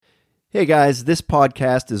Hey guys, this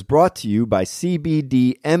podcast is brought to you by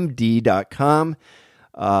CBDMD.com.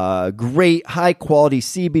 Great high quality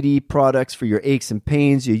CBD products for your aches and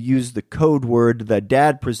pains. You use the code word The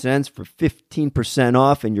Dad Presents for 15%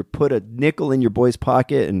 off, and you put a nickel in your boy's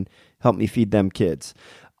pocket and help me feed them kids.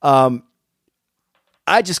 I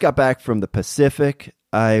just got back from the Pacific.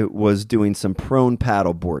 I was doing some prone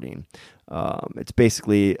paddle boarding. It's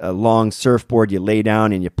basically a long surfboard. You lay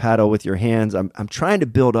down and you paddle with your hands. I'm trying to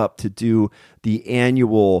build up to do the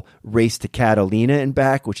annual race to Catalina and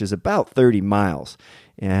back, which is about 30 miles.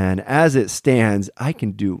 And as it stands, I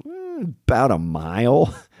can do about a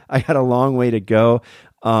mile. I got a long way to go.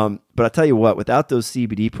 But I'll tell you what, without those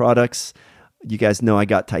CBD products, you guys know I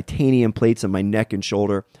got titanium plates on my neck and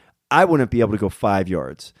shoulder. I wouldn't be able to go 5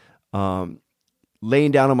 yards.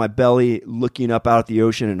 Laying down on my belly, looking up out at the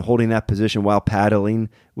ocean and holding that position while paddling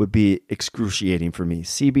would be excruciating for me.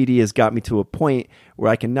 CBD has got me to a point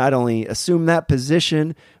where I can not only assume that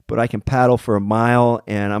position, but I can paddle for a mile,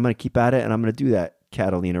 and I'm going to keep at it, and I'm going to do that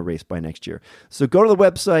Catalina race by next year. So go to the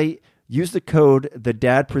website, use the code The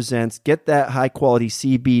Dad Presents, get that high quality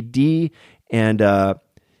CBD, and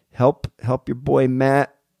help your boy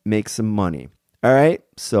Matt make some money. All right,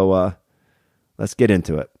 so let's get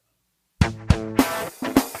into it.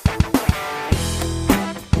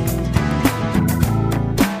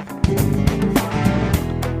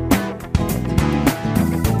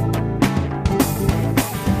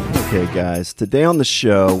 Okay, guys, today on the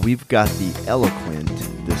show, we've got the eloquent,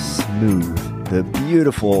 the smooth, the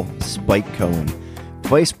beautiful Spike Cohen,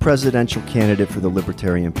 vice presidential candidate for the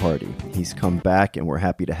Libertarian Party. He's come back, and we're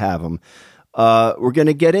happy to have him. We're going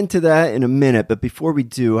to get into that in a minute, but before we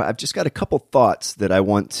do, I've just got a couple thoughts that I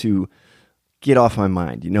want to get off my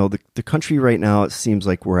mind. You know, the country right now, it seems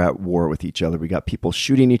like we're at war with each other. We got people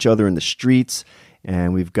shooting each other in the streets,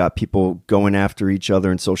 and we've got people going after each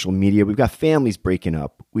other in social media. We've got families breaking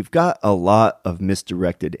up. We've got a lot of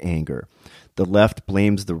misdirected anger. The left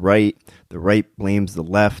blames the right blames the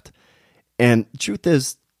left. And the truth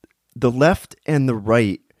is, the left and the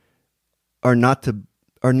right are not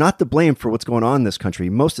to blame for what's going on in this country,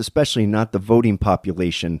 most especially not the voting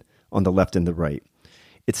population on the left and the right.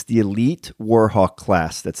 It's the elite war hawk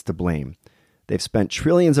class that's to blame. They've spent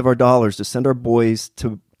trillions of our dollars to send our boys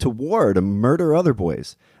to war, to murder other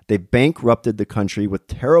boys. They've bankrupted the country with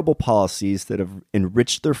terrible policies that have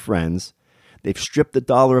enriched their friends. They've stripped the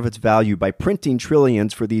dollar of its value by printing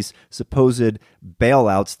trillions for these supposed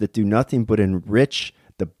bailouts that do nothing but enrich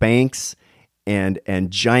the banks and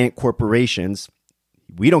giant corporations.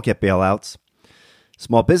 We don't get bailouts.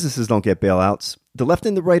 Small businesses don't get bailouts. The left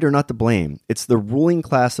and the right are not to blame. It's the ruling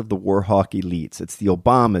class of the war hawk elites. It's the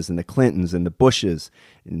Obamas and the Clintons and the Bushes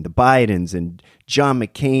and the Bidens and John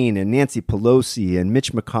McCain and Nancy Pelosi and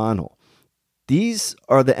Mitch McConnell. These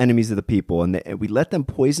are the enemies of the people, and we let them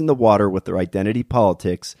poison the water with their identity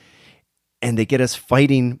politics, and they get us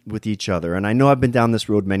fighting with each other. And I know I've been down this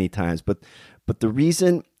road many times, but the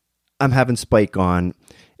reason I'm having Spike on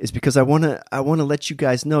is because I want to let you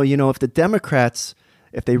guys know, you know, if the Democrats,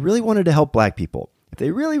 if they really wanted to help black people, if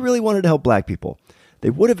they really, really wanted to help black people, they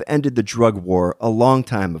would have ended the drug war a long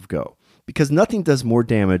time ago, because nothing does more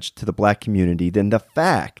damage to the black community than the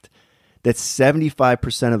fact that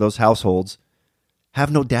 75% of those households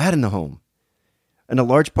have no dad in the home. And a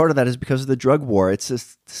large part of that is because of the drug war.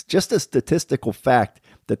 It's just a statistical fact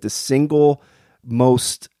that the single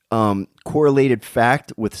most correlated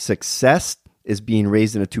fact with success is being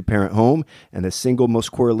raised in a two-parent home, and the single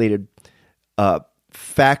most correlated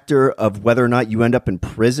factor of whether or not you end up in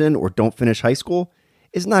prison or don't finish high school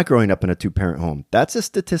is not growing up in a two-parent home. That's a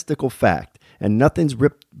statistical fact, and nothing's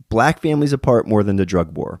ripped black families apart more than the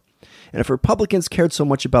drug war. And if Republicans cared so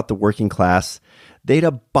much about the working class, they'd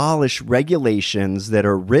abolish regulations that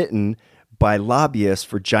are written by lobbyists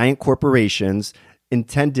for giant corporations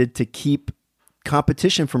intended to keep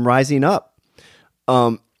competition from rising up.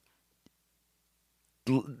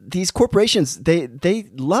 These corporations, they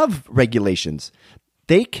love regulations.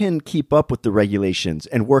 They can keep up with the regulations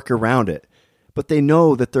and work around it, but they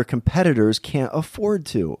know that their competitors can't afford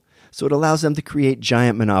to. So it allows them to create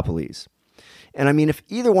giant monopolies. And I mean, if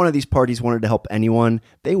either one of these parties wanted to help anyone,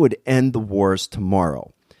 they would end the wars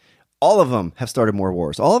tomorrow. All of them have started more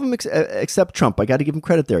wars. All of them except Trump. I got to give him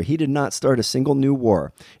credit there. He did not start a single new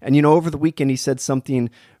war. And, you know, over the weekend, he said something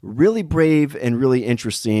really brave and really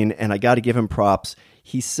interesting, and I got to give him props.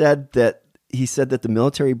 He said that the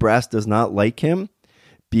military brass does not like him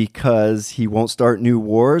because he won't start new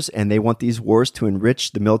wars, and they want these wars to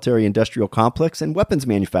enrich the military-industrial complex and weapons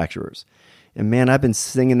manufacturers. And man, I've been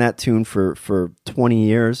singing that tune for 20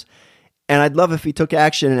 years, and I'd love if he took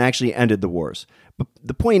action and actually ended the wars.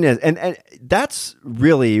 the point is, and that's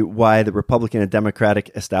really why the Republican and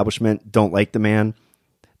Democratic establishment don't like the man.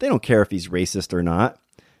 They don't care if he's racist or not.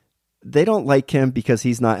 They don't like him because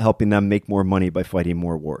he's not helping them make more money by fighting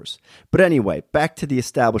more wars. But anyway, back to the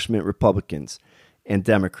establishment Republicans and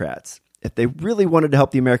Democrats. If they really wanted to help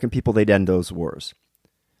the American people, they'd end those wars.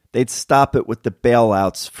 They'd stop it with the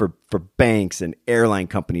bailouts for banks and airline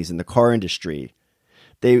companies and the car industry.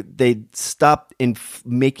 They'd stop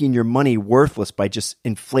making your money worthless by just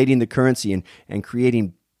inflating the currency and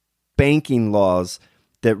creating banking laws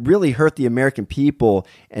that really hurt the American people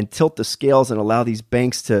and tilt the scales and allow these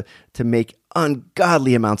banks to make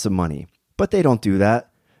ungodly amounts of money. But they don't do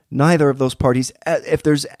that. Neither of those parties, if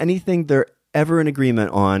there's anything they're ever in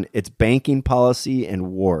agreement on, it's banking policy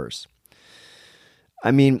and wars.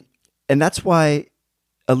 I mean, and that's why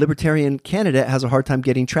a libertarian candidate has a hard time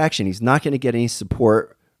getting traction. He's not going to get any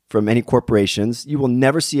support from any corporations. You will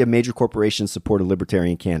never see a major corporation support a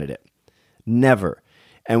libertarian candidate. Never.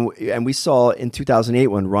 And we saw in 2008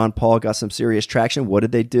 when Ron Paul got some serious traction, what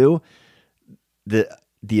did they do? The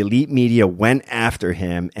elite media went after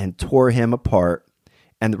him and tore him apart,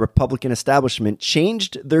 and the Republican establishment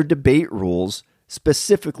changed their debate rules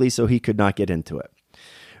specifically so he could not get into it.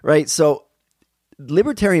 Right? So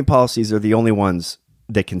libertarian policies are the only ones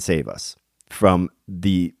that can save us from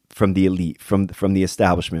the elite, from the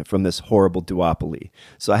establishment, from this horrible duopoly.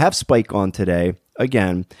 So I have Spike on today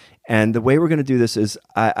again. And the way we're going to do this is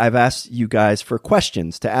I've asked you guys for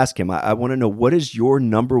questions to ask him. I want to know, what is your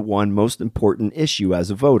number one most important issue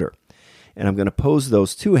as a voter? And I'm going to pose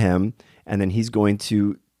those to him, and then he's going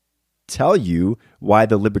to tell you why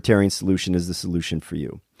the libertarian solution is the solution for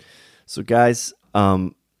you. So guys,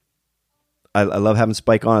 I love having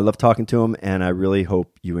Spike on. I love talking to him, and I really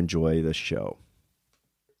hope you enjoy the show.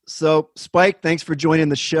 So, Spike, thanks for joining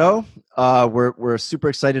the show. We're super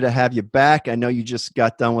excited to have you back. I know you just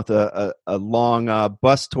got done with a long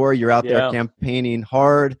bus tour. You're out there campaigning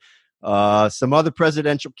hard. Some other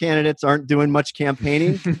presidential candidates aren't doing much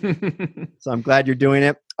campaigning, so I'm glad you're doing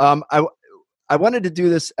it. I wanted to do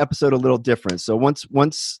this episode a little different. So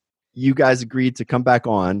once you guys agreed to come back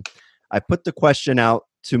on, I put the question out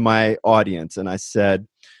to my audience, and I said,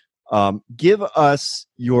 give us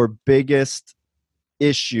your biggest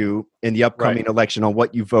issue in the upcoming election on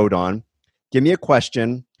what you vote on. Give me a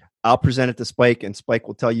question. I'll present it to Spike, and Spike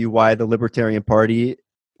will tell you why the Libertarian Party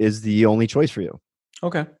is the only choice for you.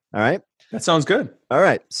 Okay. All right. That sounds good. All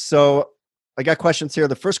right. So I got questions here.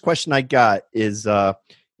 The first question I got is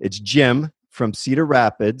it's Jim from Cedar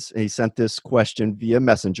Rapids. And he sent this question via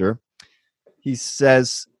Messenger. He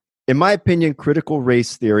says, in my opinion, critical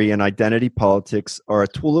race theory and identity politics are a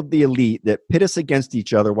tool of the elite that pit us against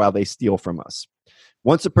each other while they steal from us.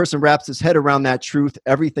 Once a person wraps his head around that truth,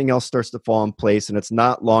 everything else starts to fall in place, and it's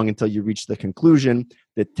not long until you reach the conclusion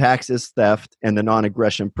that taxes, theft, and the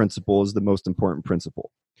non-aggression principle is the most important principle.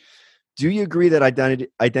 Do you agree that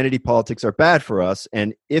identity politics are bad for us?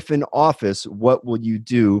 And if in office, what will you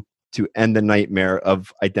do to end the nightmare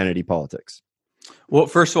of identity politics? Well,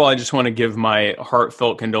 first of all, I just want to give my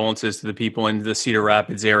heartfelt condolences to the people in the Cedar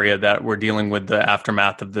Rapids area that were dealing with the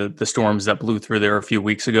aftermath of the storms that blew through there a few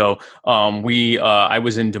weeks ago. I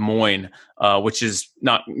was in Des Moines, which is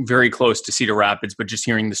not very close to Cedar Rapids, but just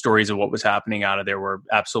hearing the stories of what was happening out of there were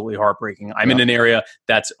absolutely heartbreaking. I'm in an area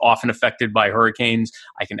that's often affected by hurricanes.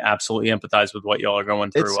 I can absolutely empathize with what y'all are going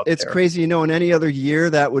through up there. It's crazy. In any other year,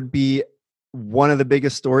 that would be one of the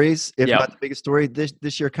biggest stories, if not the biggest story.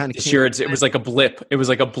 This year kind of this year it was like a blip. It was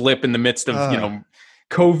like a blip in the midst of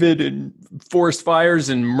COVID and forest fires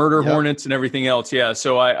and murder hornets and everything else. Yeah.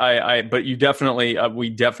 So but you definitely we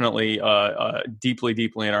definitely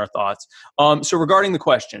deeply in our thoughts. So regarding the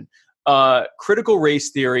question, critical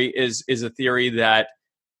race theory is a theory that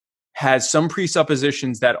has some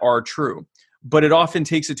presuppositions that are true, but it often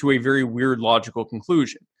takes it to a very weird logical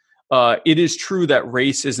conclusion. It is true that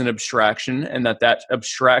race is an abstraction, and that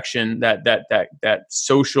abstraction, that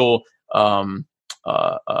social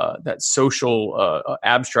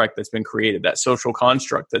abstract that's been created, that social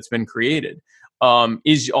construct that's been created,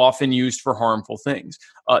 is often used for harmful things.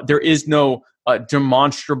 There is no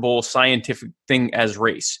demonstrable scientific thing as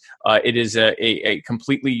race. It is a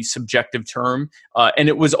completely subjective term, and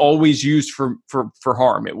it was always used for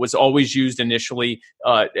harm. It was always used initially,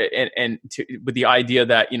 with the idea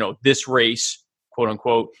that this race, quote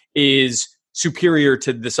unquote, is superior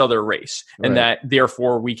to this other race, and that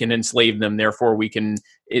therefore we can enslave them, therefore we can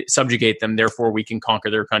subjugate them, therefore we can conquer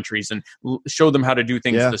their countries and show them how to do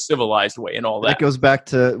things the civilized way and all that. That goes back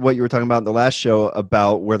to what you were talking about in the last show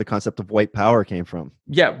about where the concept of white power came from.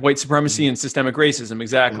 Yeah, white supremacy and systemic racism,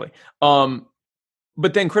 exactly.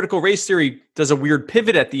 But then critical race theory does a weird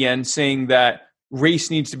pivot at the end, saying that race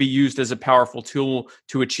needs to be used as a powerful tool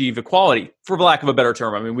to achieve equality, for lack of a better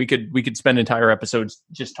term. I mean, we could spend entire episodes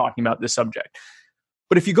just talking about this subject.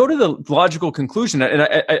 But if you go to the logical conclusion, and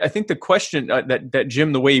I think the question that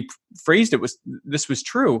Jim, the way he phrased it, was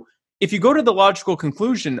true. If you go to the logical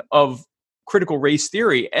conclusion of critical race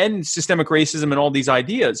theory and systemic racism and all these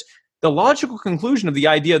ideas, the logical conclusion of the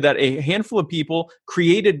idea that a handful of people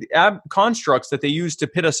created constructs that they used to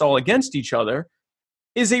pit us all against each other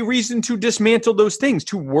is a reason to dismantle those things,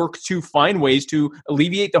 to work to find ways to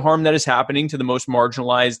alleviate the harm that is happening to the most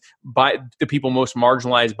marginalized, by the people most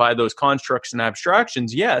marginalized by those constructs and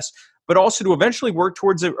abstractions, yes, but also to eventually work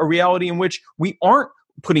towards a reality in which we aren't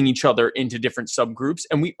putting each other into different subgroups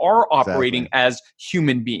and we are operating as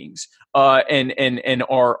human beings, and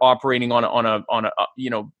are operating on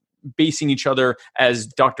a basing each other, as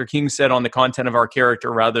Dr. King said, on the content of our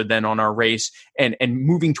character rather than on our race, and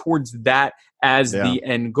moving towards that as the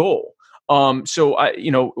end goal. So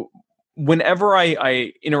whenever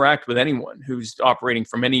I interact with anyone who's operating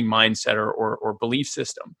from any mindset or belief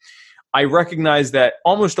system, I recognize that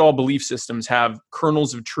almost all belief systems have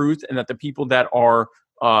kernels of truth, and that the people that are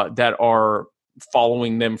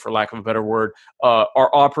following them, for lack of a better word, are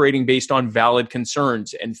operating based on valid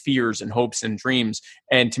concerns and fears and hopes and dreams,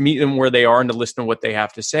 and to meet them where they are and to listen to what they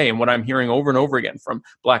have to say. And what I'm hearing over and over again from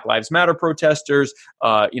Black Lives Matter protesters,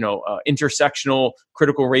 intersectional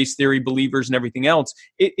critical race theory believers and everything else,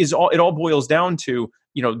 it all boils down to,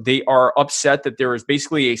 they are upset that there is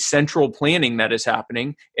basically a central planning that is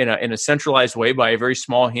happening in a centralized way by a very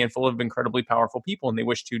small handful of incredibly powerful people, and they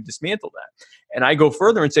wish to dismantle that. And I go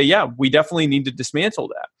further and say, yeah, we definitely need to dismantle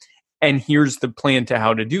that. And here's the plan to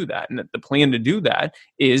how to do that. And the plan to do that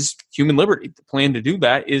is human liberty. The plan to do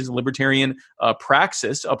that is libertarian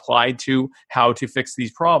praxis applied to how to fix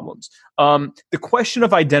these problems. The question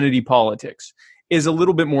of identity politics is a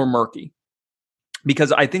little bit more murky,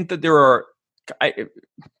 because I think that there are,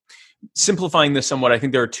 simplifying this somewhat, I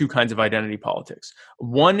think there are two kinds of identity politics.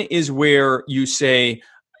 One is where you say,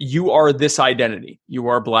 you are this identity. You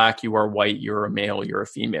are black, you are white, you're a male, you're a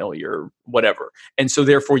female, you're whatever. And so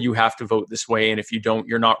therefore you have to vote this way. And if you don't,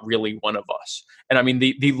 you're not really one of us. And I mean,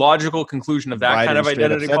 the logical conclusion of that Biden kind of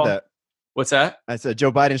identity politics. What's that? I said Joe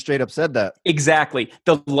Biden straight up said that. Exactly.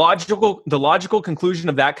 The logical conclusion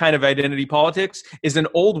of that kind of identity politics is an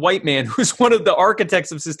old white man who's one of the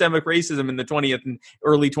architects of systemic racism in the 20th and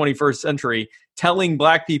early 21st century, telling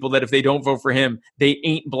black people that if they don't vote for him, they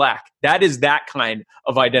ain't black. That is that kind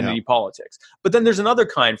of identity politics. But then there's another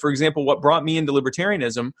kind. For example, what brought me into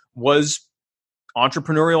libertarianism was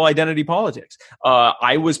entrepreneurial identity politics.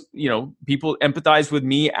 I was, people empathized with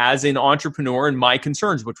me as an entrepreneur and my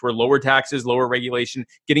concerns, which were lower taxes, lower regulation,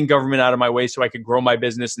 getting government out of my way so I could grow my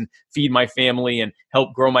business and feed my family and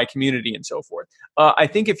help grow my community and so forth. I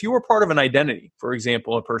think if you were part of an identity, for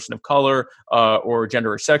example, a person of color or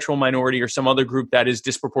gender or sexual minority or some other group that is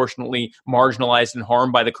disproportionately marginalized and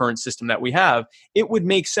harmed by the current system that we have, it would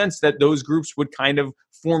make sense that those groups would kind of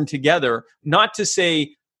form together, not to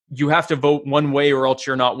say, you have to vote one way or else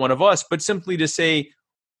you're not one of us, but simply to say,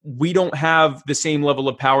 we don't have the same level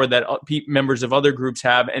of power that members of other groups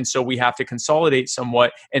have. And so we have to consolidate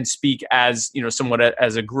somewhat and speak as, somewhat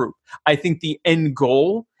as a group. I think the end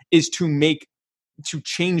goal is to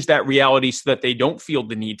change that reality so that they don't feel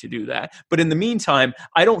the need to do that. But in the meantime,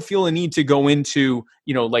 I don't feel a need to go into,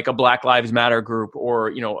 like a Black Lives Matter group or,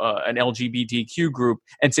 an LGBTQ group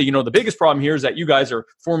and say, the biggest problem here is that you guys are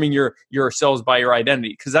forming yourselves by your identity,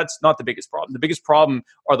 because that's not the biggest problem. The biggest problem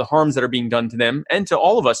are the harms that are being done to them and to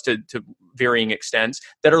all of us to varying extents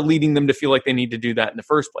that are leading them to feel like they need to do that in the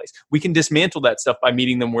first place. We can dismantle that stuff by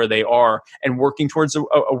meeting them where they are and working towards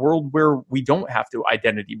a world where we don't have to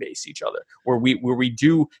identity base each other, where we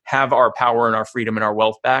do have our power and our freedom and our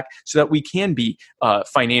wealth back so that we can be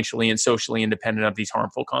financially and socially independent of these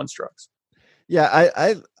harmful constructs.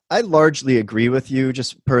 Yeah, I largely agree with you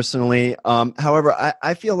just personally. However,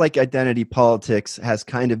 I feel like identity politics has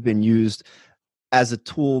kind of been used as a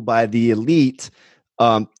tool by the elite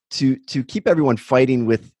to keep everyone fighting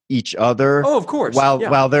with each other. Oh, of course.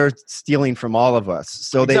 While they're stealing from all of us.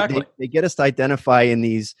 So exactly. they get us to identify in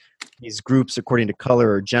these groups according to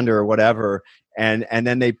color or gender or whatever. And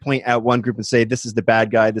then they point at one group and say, this is the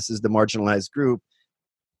bad guy, this is the marginalized group.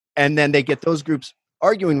 And then they get those groups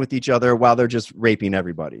arguing with each other while they're just raping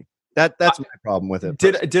everybody. That's my problem with it.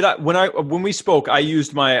 Did I when we spoke, I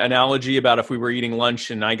used my analogy about if we were eating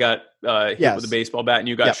lunch and I got hit with a baseball bat and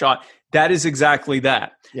you got shot. That is exactly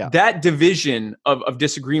that. Yeah. That division of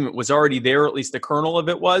disagreement was already there, at least the kernel of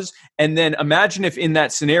it was. And then imagine if in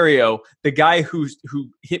that scenario, the guy who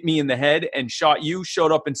hit me in the head and shot you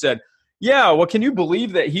showed up and said, "Yeah, well, can you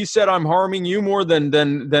believe that he said I'm harming you more than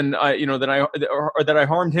I, or that I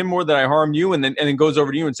harmed him more than I harmed you?" And then goes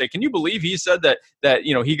over to you and say, "Can you believe he said that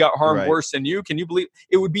he got harmed worse than you? Can you believe?"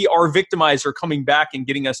 It would be our victimizer coming back and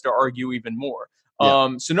getting us to argue even more.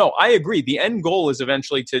 Yeah. So no, I agree. The end goal is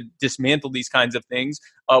eventually to dismantle these kinds of things,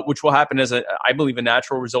 which will happen as I believe, a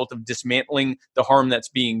natural result of dismantling the harm that's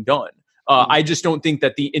being done. I just don't think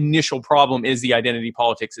that the initial problem is the identity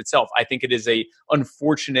politics itself. I think it is a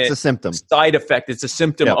unfortunate symptom. Side effect. It's a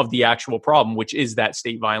symptom of the actual problem, which is that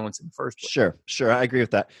state violence in the first place. Sure. I agree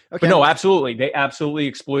with that. Okay. But no, absolutely. They absolutely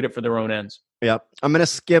exploit it for their own ends. Yeah. I'm going to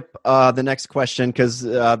skip the next question because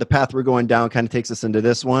the path we're going down kind of takes us into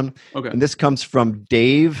this one. Okay. And this comes from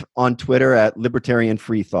Dave on Twitter at Libertarian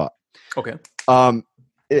Free Thought. Okay.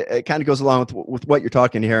 It kind of goes along with what you're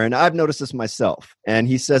talking here. And I've noticed this myself. And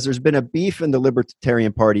he says there's been a beef in the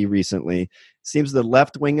Libertarian Party recently. Seems the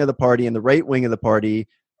left wing of the party and the right wing of the party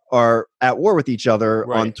are at war with each other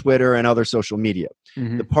on Twitter and other social media.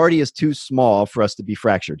 Mm-hmm. The party is too small for us to be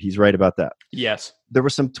fractured. He's right about that. Yes. There were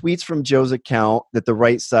some tweets from Joe's account that the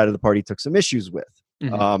right side of the party took some issues with.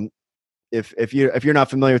 Mm-hmm. If you're not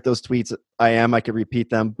familiar with those tweets, I could repeat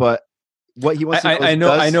them, but what he wants to know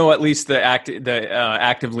I know at least the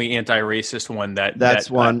actively anti-racist one that's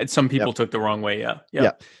one some people took the wrong way.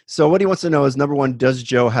 Yeah. So what he wants to know is, number one, does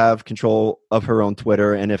Joe have control of her own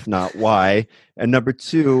Twitter, and if not, why? And number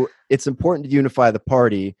two, it's important to unify the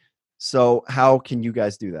party. So how can you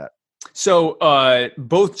guys do that? So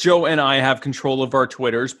both Joe and I have control of our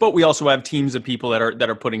Twitters, but we also have teams of people that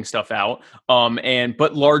are putting stuff out.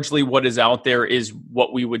 But largely what is out there is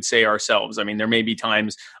what we would say ourselves. I mean, there may be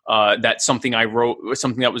times that something I wrote,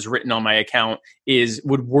 something that was written on my account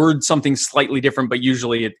would word something slightly different, but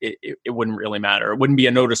usually it wouldn't really matter. It wouldn't be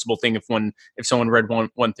a noticeable thing if someone read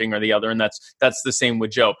one thing or the other, and that's the same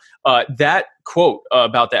with Joe. That quote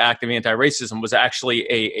about the act of anti-racism was actually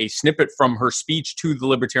a snippet from her speech to the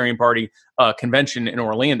Libertarian Party convention in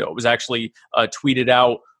Orlando. It was actually tweeted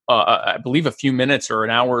out, I believe, a few minutes or an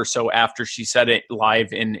hour or so after she said it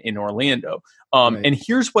live in Orlando. And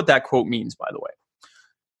here's what that quote means, by the way.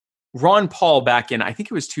 Ron Paul, back in, I think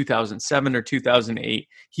it was 2007 or 2008,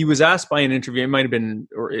 he was asked by an interview, it might have been,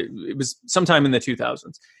 or it was sometime in the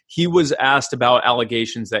 2000s, he was asked about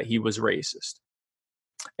allegations that he was racist.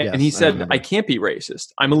 And he said, I can't be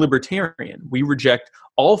racist. I'm a libertarian. We reject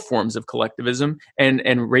all forms of collectivism, and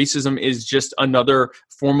racism is just another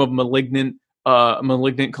form of malignant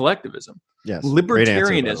collectivism. Yes.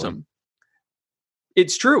 Libertarianism.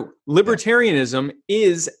 It's true. Libertarianism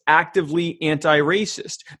is actively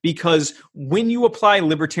anti-racist, because when you apply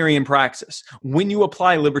libertarian praxis, when you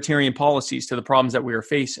apply libertarian policies to the problems that we are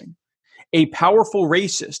facing, a powerful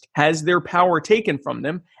racist has their power taken from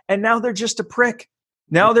them, and now they're just a prick.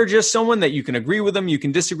 Now they're just someone that you can agree with them, you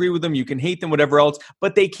can disagree with them, you can hate them, whatever else,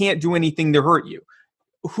 but they can't do anything to hurt you.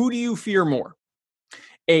 Who do you fear more?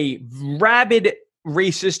 A rabid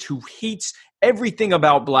racist who hates everything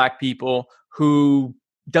about black people, who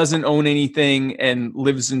doesn't own anything and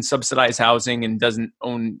lives in subsidized housing and doesn't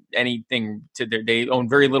own anything they own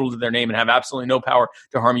very little to their name and have absolutely no power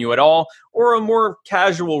to harm you at all, or a more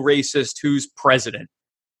casual racist who's president?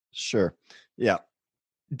 Sure. Yeah.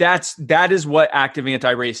 That is what active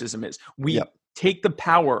anti-racism is. We take the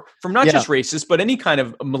power from not just racists, but any kind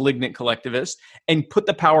of malignant collectivist, and put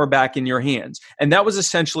the power back in your hands. And that was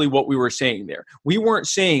essentially what we were saying there. We weren't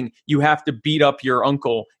saying you have to beat up your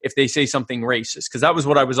uncle if they say something racist, because that was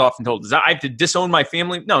what I was often told. Is I have to disown my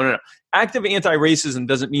family? No. Active anti-racism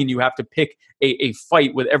doesn't mean you have to pick a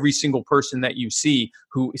fight with every single person that you see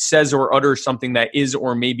who says or utters something that is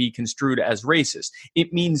or may be construed as racist.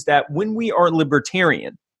 It means that when we are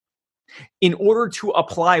libertarian, in order to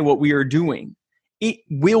apply what we are doing, it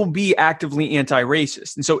will be actively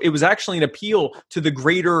anti-racist. And so it was actually an appeal to the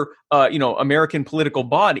greater, American political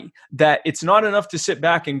body, that it's not enough to sit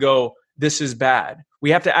back and go, this is bad.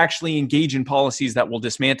 We have to actually engage in policies that will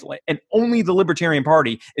dismantle it. And only the Libertarian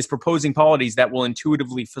Party is proposing policies that will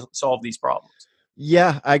intuitively solve these problems.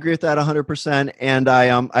 Yeah, I agree with that 100%. And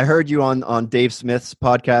I heard you on Dave Smith's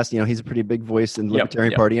podcast. He's a pretty big voice in the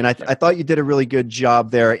Libertarian Party. And I thought you did a really good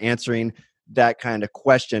job there answering that kind of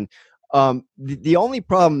question. The only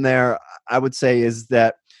problem there, I would say, is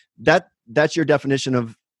that's your definition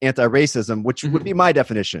of anti-racism, which would be my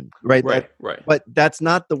definition, right? Right. But that's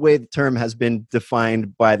not the way the term has been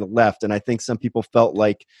defined by the left, and I think some people felt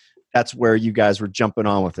like that's where you guys were jumping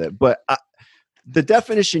on with it. But the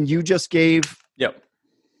definition you just gave, yep,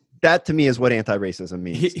 that to me is what anti-racism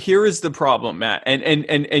means. Here is the problem, Matt,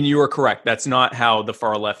 and you are correct. That's not how the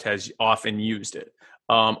far left has often used it.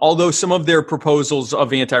 Although some of their proposals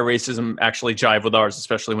of anti-racism actually jive with ours,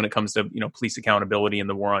 especially when it comes to police accountability and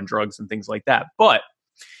the war on drugs and things like that. But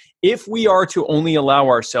if we are to only allow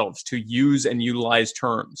ourselves to use and utilize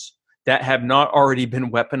terms that have not already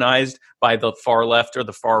been weaponized by the far left or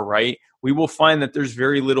the far right, we will find that there's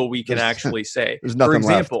very little we can actually say. There's nothing For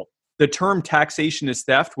example, left. The term taxation is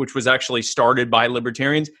theft, which was actually started by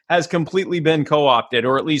libertarians, has completely been co-opted,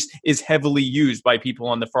 or at least is heavily used by people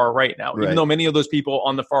on the far right now. Even though many of those people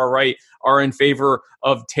on the far right are in favor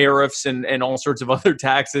of tariffs and all sorts of other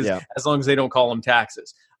taxes, as long as they don't call them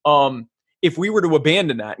taxes. If we were to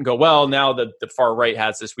abandon that and go, well, now that the far right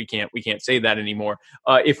has this, we can't say that anymore.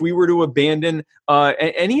 If we were to abandon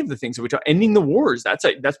any of the things that we talk, ending the wars, that's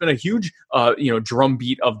been a huge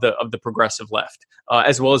drumbeat of the progressive left,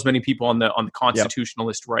 as well as many people on the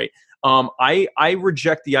constitutionalist right. I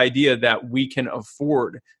reject the idea that we can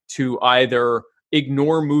afford to either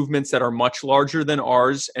ignore movements that are much larger than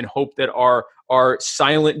ours and hope that our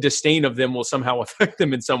silent disdain of them will somehow affect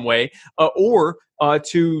them in some way, or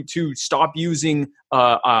to stop using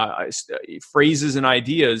phrases and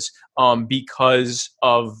ideas because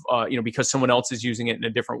someone else is using it in a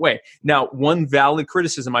different way. Now, one valid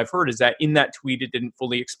criticism I've heard is that in that tweet it didn't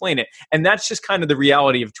fully explain it, and that's just kind of the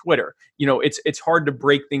reality of Twitter. It's hard to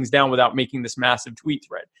break things down without making this massive tweet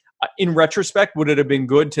thread. In retrospect, would it have been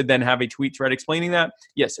good to then have a tweet thread explaining that?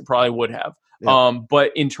 Yes, it probably would have. Yeah.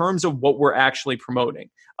 But in terms of what we're actually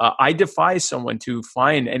promoting, I defy someone to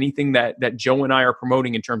find anything that Joe and I are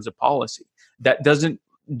promoting in terms of policy that doesn't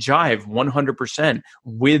jive 100%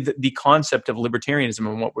 with the concept of libertarianism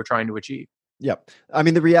and what we're trying to achieve. Yep. I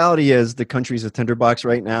mean, the reality is the country's a tinderbox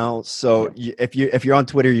right now. So if you're on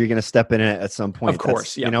Twitter, you're going to step in it at some point. Of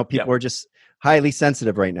course. People are just highly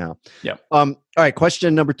sensitive right now. Yeah. All right.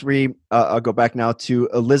 Question number 3. I'll go back now to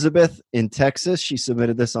Elizabeth in Texas. She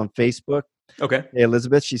submitted this on Facebook. Okay. Hey,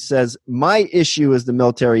 Elizabeth, she says, my issue is the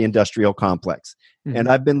military industrial complex, and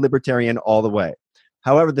I've been libertarian all the way.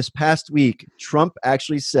 However, this past week, Trump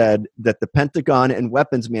actually said that the Pentagon and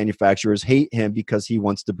weapons manufacturers hate him because he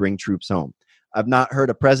wants to bring troops home. I've not heard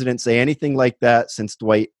a president say anything like that since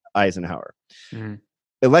Dwight Eisenhower.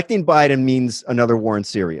 Electing Biden means another war in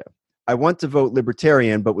Syria. I want to vote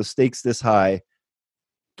libertarian, but with stakes this high,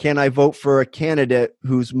 can I vote for a candidate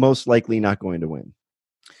who's most likely not going to win?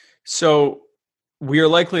 So we are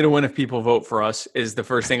likely to win if people vote for us is the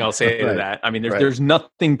first thing I'll say to that. I mean, there's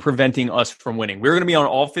nothing preventing us from winning. We're going to be on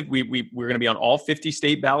all 50. We're going to be on all 50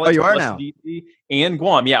 state ballots. Oh, you are now. DC and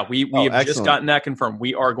Guam. Yeah, we have just gotten that confirmed.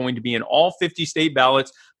 We are going to be in all 50 state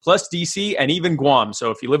ballots plus DC and even Guam.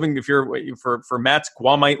 So if you're for Matt's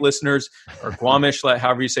Guamite listeners or Guamish,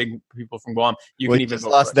 however you say people from Guam, you can even just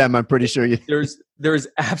lost them. I'm pretty sure you. There's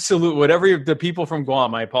absolute whatever the people from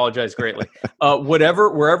Guam. I apologize greatly.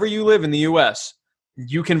 Wherever you live in the U.S.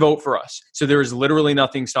 you can vote for us. So there is literally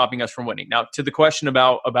nothing stopping us from winning. Now, to the question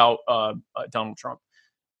about Donald Trump,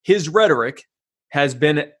 his rhetoric has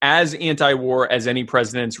been as anti-war as any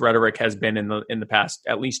president's rhetoric has been in the past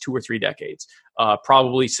at least 2 or 3 decades,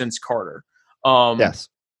 probably since Carter. Yes,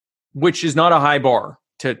 which is not a high bar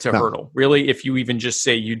to hurdle. Really, if you even just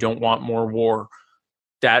say you don't want more war,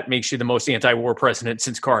 that makes you the most anti-war president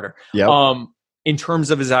since Carter. Yep. In terms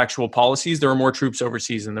of his actual policies, there are more troops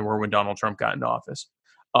overseas than there were when Donald Trump got into office.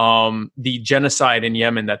 The genocide in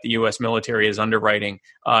Yemen that the U.S. military is underwriting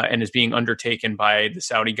and is being undertaken by the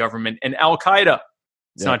Saudi government and Al-Qaeda.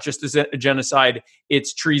 It's not just a genocide,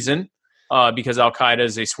 it's treason because Al-Qaeda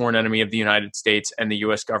is a sworn enemy of the United States and the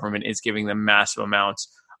U.S. government is giving them massive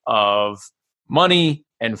amounts of money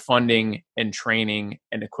and funding and training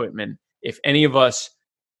and equipment. If any of us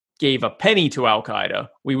gave a penny to Al-Qaeda,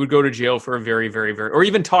 we would go to jail for a very, very, very, or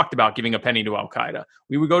even talked about giving a penny to Al-Qaeda.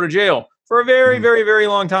 We would go to jail for a very, very, very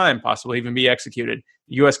long time, possibly even be executed.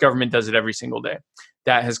 The U.S. government does it every single day.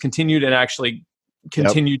 That has continued and actually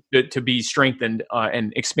continued to be strengthened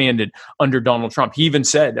and expanded under Donald Trump. He even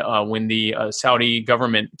said when the Saudi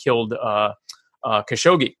government killed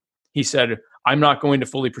Khashoggi, he said, I'm not going to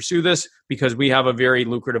fully pursue this because we have a very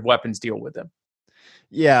lucrative weapons deal with them.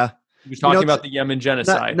 Yeah. He was talking about the Yemen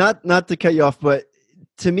genocide. Not to cut you off, but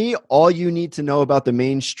to me, all you need to know about the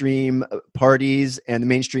mainstream parties and the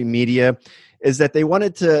mainstream media is that they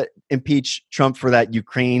wanted to impeach Trump for that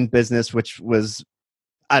Ukraine business, which was,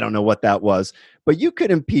 I don't know what that was, but you could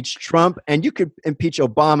impeach Trump and you could impeach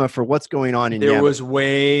Obama for what's going on in Yemen. There was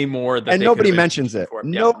way more that and they nobody could have mentions it. for.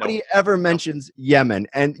 Nobody ever mentions Yemen,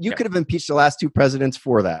 and you could have impeached the last two presidents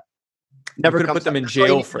for that. Never could have put them in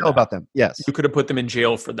jail for that. About them. Yes. You could have put them in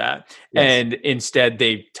jail for that. Yes. And instead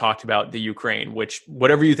they talked about the Ukraine, which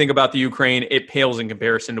whatever you think about the Ukraine, it pales in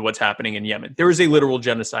comparison to what's happening in Yemen. There is a literal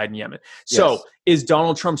genocide in Yemen. So Yes. Is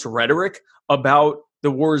Donald Trump's rhetoric about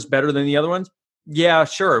the wars better than the other ones? Yeah,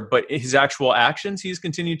 sure. But his actual actions, he's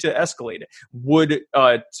continued to escalate it. Would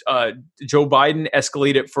Joe Biden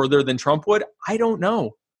escalate it further than Trump would? I don't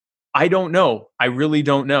know. I really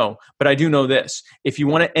don't know. But I do know this. If you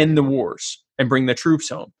want to end the wars and bring the troops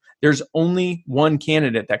home, there's only one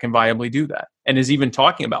candidate that can viably do that and is even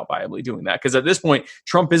talking about viably doing that. Because at this point,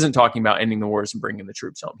 Trump isn't talking about ending the wars and bringing the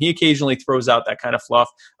troops home. He occasionally throws out that kind of fluff,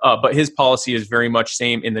 but his policy is very much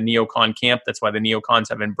same in the neocon camp. That's why the neocons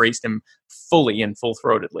have embraced him fully and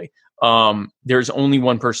full-throatedly. There's only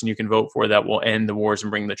one person you can vote for that will end the wars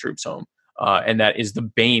and bring the troops home. And that is the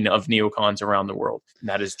bane of neocons around the world. And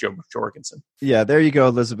that is Joe Jorgensen. Yeah, there you go,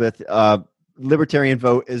 Elizabeth. Libertarian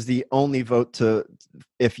vote is the only vote to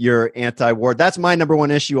if you're anti-war. That's my number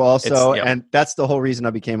one issue also. And that's the whole reason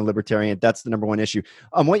I became a libertarian. That's the number one issue.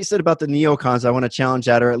 What you said about the neocons, I want to challenge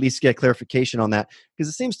that or at least get clarification on that. Because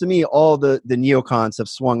it seems to me all the neocons have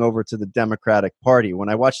swung over to the Democratic Party. When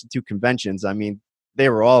I watched the two conventions, I mean, they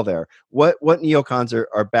were all there. What neocons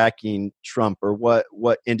are backing Trump, or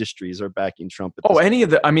what industries are backing Trump? Any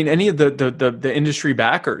of the industry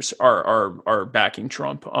backers are backing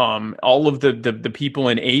Trump. All of the people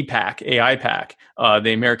in AIPAC,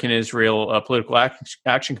 the American Israel Political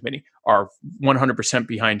Action Committee, are 100%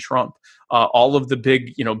 behind Trump. All of the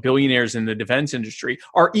big, billionaires in the defense industry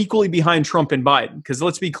are equally behind Trump and Biden. Because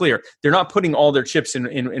let's be clear, they're not putting all their chips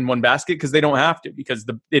in one basket because they don't have to. Because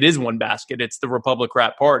it is one basket. It's the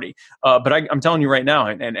Republic-Rat Party. But I'm telling you right now,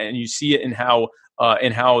 and you see it in how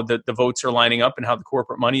the votes are lining up and how the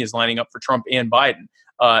corporate money is lining up for Trump and Biden.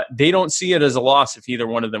 They don't see it as a loss if either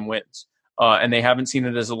one of them wins. And they haven't seen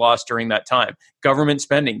it as a loss during that time. Government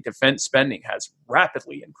spending, defense spending has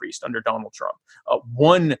rapidly increased under Donald Trump.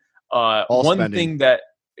 One thing that,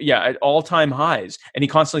 at all-time highs. And he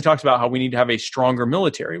constantly talks about how we need to have a stronger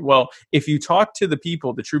military. Well, if you talk to the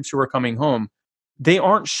people, the troops who are coming home, they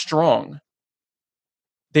aren't strong.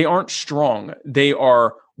 They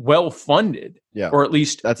are well-funded. Yeah. Or at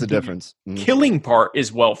least that's the difference. Killing part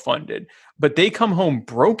is well-funded, but they come home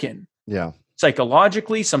broken. Yeah.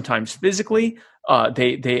 Psychologically, sometimes physically.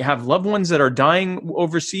 They have loved ones that are dying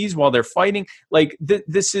overseas while they're fighting. Like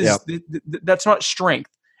this is that's not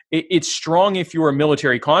strength. It's strong if you're a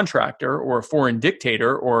military contractor or a foreign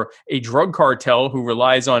dictator or a drug cartel who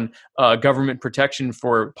relies on government protection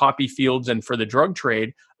for poppy fields and for the drug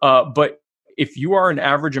trade. But if you are an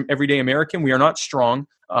average everyday American, we are not strong,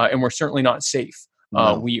 and we're certainly not safe.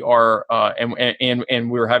 No. We are,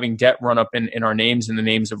 and we're having debt run up in our names and the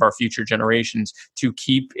names of our future generations to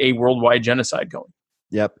keep a worldwide genocide going.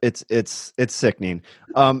 Yep, it's sickening.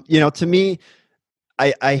 To me,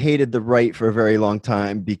 I hated the right for a very long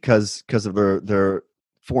time because of their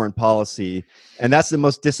foreign policy, and that's the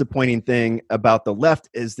most disappointing thing about the left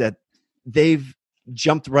is that they've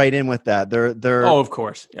jumped right in with that. They're of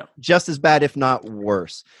course, just as bad, if not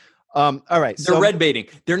worse. All right. They're red baiting.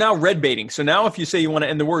 They're now red baiting. So now if you say you want to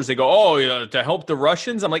end the wars, they go, to help the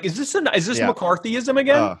Russians. I'm like, is this McCarthyism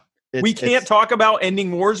again? We can't talk about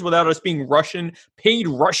ending wars without us being paid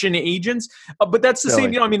Russian agents. But that's the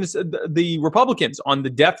same, the Republicans on the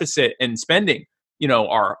deficit and spending,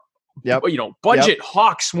 are budget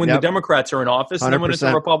hawks when the Democrats are in office. 100%. And then when it's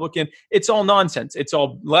a Republican, it's all nonsense. It's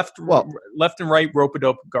all left and right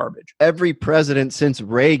rope-a-dope garbage. Every president since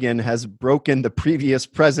Reagan has broken the previous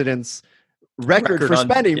president's record for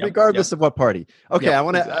spending, regardless of what party. Okay, I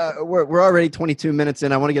want to. We're already 22 minutes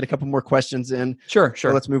in. I want to get a couple more questions in. Sure.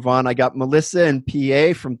 So let's move on. I got Melissa in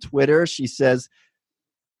PA from Twitter. She says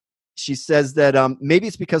that maybe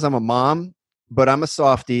it's because I'm a mom, but I'm a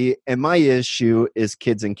softie, and my issue is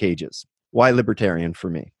kids in cages. Why libertarian for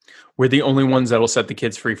me? We're the only ones that will set the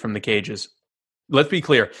kids free from the cages. Let's be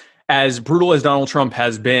clear. As brutal as Donald Trump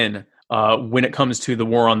has been when it comes to the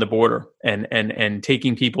war on the border and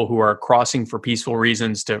taking people who are crossing for peaceful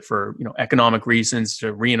reasons for economic reasons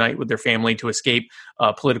to reunite with their family, to escape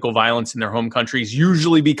political violence in their home countries,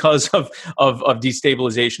 usually because of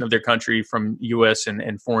destabilization of their country from U.S.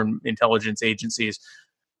 and foreign intelligence agencies.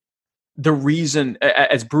 The reason,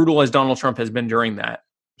 as brutal as Donald Trump has been during that,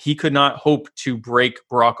 he could not hope to break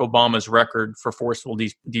Barack Obama's record for forceful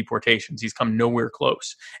deportations. He's come nowhere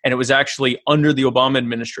close. And it was actually under the Obama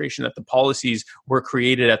administration that the policies were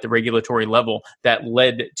created at the regulatory level that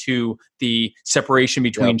led to the separation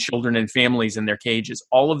between children and families in their cages.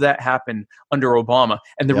 All of that happened under Obama.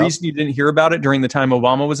 And the reason you didn't hear about it during the time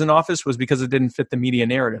Obama was in office was because it didn't fit the media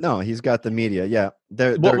narrative. No, he's got the media. Yeah.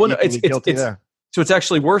 They're equally guilty there. So it's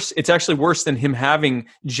actually worse. It's actually worse than him having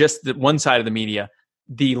just the one side of the media.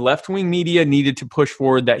 The left-wing media needed to push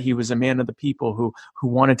forward that he was a man of the people who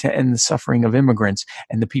wanted to end the suffering of immigrants.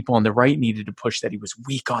 And the people on the right needed to push that he was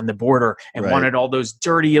weak on the border and wanted all those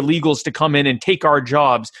dirty illegals to come in and take our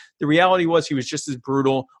jobs. The reality was he was just as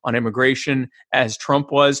brutal on immigration as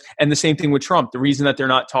Trump was. And the same thing with Trump. The reason that they're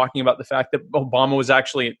not talking about the fact that Obama was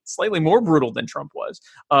actually slightly more brutal than Trump was,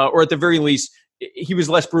 or at the very least, he was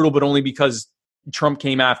less brutal, but only because Trump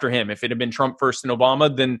came after him. If it had been Trump first and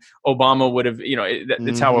Obama, then Obama would have,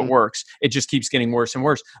 that's how it works. It just keeps getting worse and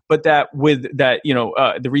worse. But the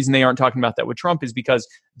reason they aren't talking about that with Trump is because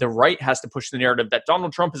the right has to push the narrative that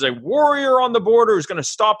Donald Trump is a warrior on the border, who's going to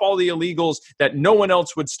stop all the illegals that no one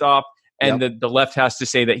else would stop. And the left has to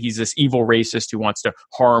say that he's this evil racist who wants to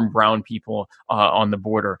harm brown people on the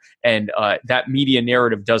border. And that media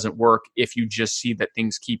narrative doesn't work if you just see that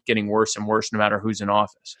things keep getting worse and worse no matter who's in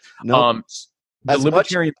office. Nope. The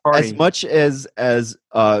Libertarian Party, as much as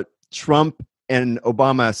Trump and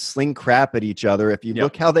Obama sling crap at each other, if you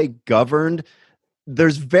look how they governed,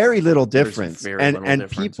 there's very little difference, and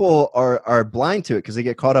people are blind to it because they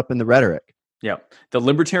get caught up in the rhetoric. Yeah. The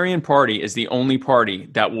Libertarian Party is the only party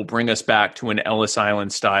that will bring us back to an Ellis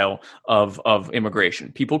Island style of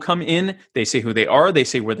immigration. People come in, they say who they are, they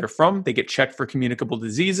say where they're from, they get checked for communicable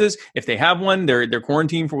diseases. If they have one, they're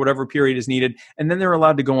quarantined for whatever period is needed, and then they're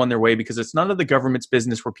allowed to go on their way because it's none of the government's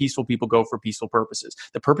business where peaceful people go for peaceful purposes.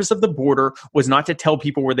 The purpose of the border was not to tell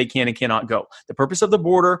people where they can and cannot go. The purpose of the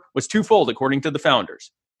border was twofold, according to the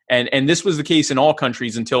founders. And this was the case in all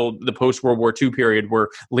countries until the post-World War II period where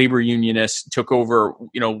labor unionists took over,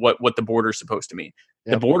 what the border is supposed to mean.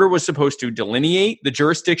 Yep. The border was supposed to delineate the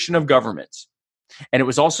jurisdiction of governments. And it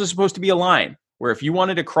was also supposed to be a line where if you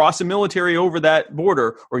wanted to cross a military over that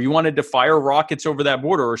border, or you wanted to fire rockets over that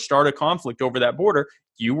border or start a conflict over that border,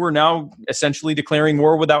 you were now essentially declaring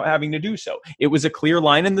war without having to do so. It was a clear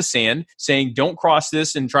line in the sand saying, don't cross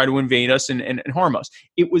this and try to invade us and harm us.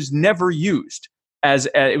 It was never used.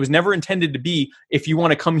 It was never intended to be, if you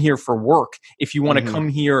want to come here for work, if you want to come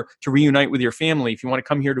here to reunite with your family, if you want to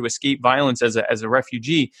come here to escape violence as a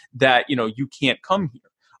refugee, that you can't come here.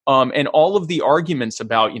 And all of the arguments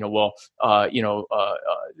about we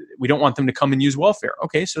don't want them to come and use welfare.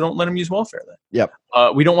 Okay, so don't let them use welfare then. Yep.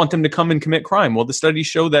 We don't want them to come and commit crime. Well, the studies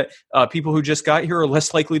show that people who just got here are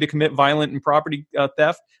less likely to commit violent and property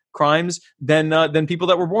theft crimes than people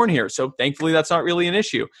that were born here. So thankfully, that's not really an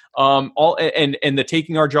issue. And the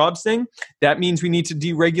taking our jobs thing, that means we need to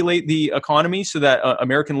deregulate the economy so that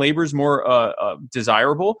American labor is more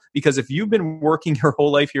desirable. Because if you've been working your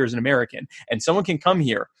whole life here as an American and someone can come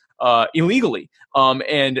here illegally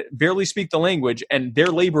and barely speak the language, and their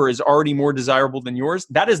labor is already more desirable than yours,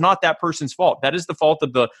 that is not that person's fault. That is the fault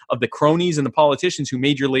of the cronies and the politicians who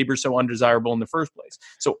made your labor so undesirable in the first place.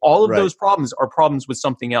 So all of those problems are problems with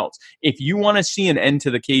something else. If you want to see an end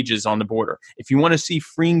to the cages on the border, if you want to see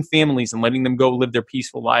freeing families and letting them go live their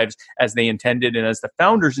peaceful lives as they intended and as the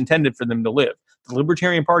founders intended for them to live, the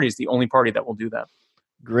Libertarian Party is the only party that will do that.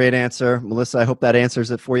 Great answer, Melissa. I hope that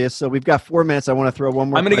answers it for you. So we've got 4 minutes. I want to throw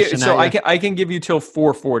one more question at you. I can give you till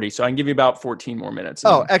 4:40, so I can give you about 14 more minutes.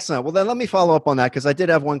 Oh, excellent. Well, then let me follow up on that because I did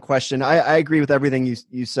have one question. I agree with everything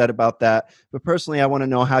you said about that, but personally, I want to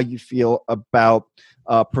know how you feel about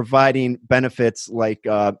providing benefits like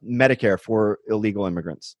Medicare for illegal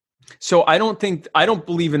immigrants. So I don't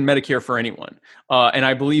believe in Medicare for anyone. And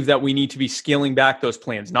I believe that we need to be scaling back those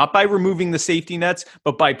plans, not by removing the safety nets,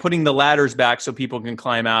 but by putting the ladders back so people can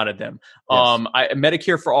climb out of them. Yes.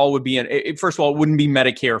 Medicare for all would be first of all, it wouldn't be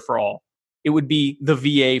Medicare for all. It would be the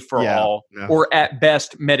VA for all, or at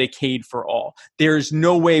best Medicaid for all. There's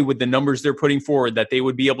no way with the numbers they're putting forward that they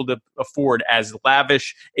would be able to afford as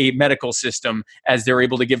lavish a medical system as they're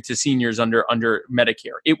able to give to seniors under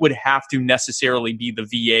Medicare. It would have to necessarily be the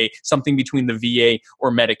VA, something between the VA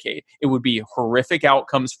or Medicaid. It would be horrific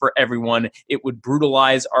outcomes for everyone. It would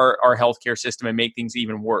brutalize our healthcare system and make things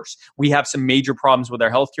even worse. We have some major problems with our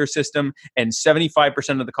healthcare system, and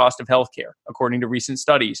 75% of the cost of healthcare, according to recent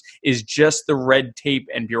studies, is just just the red tape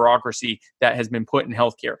and bureaucracy that has been put in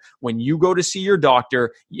healthcare. When you go to see your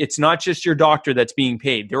doctor, it's not just your doctor that's being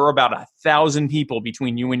paid. There are about 1,000 people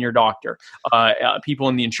between you and your doctor. People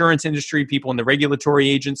in the insurance industry, people in the regulatory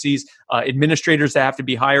agencies, administrators that have to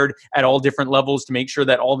be hired at all different levels to make sure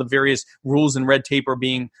that all the various rules and red tape are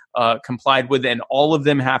being complied with, and all of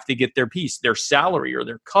them have to get their piece, their salary or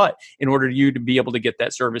their cut, in order for you to be able to get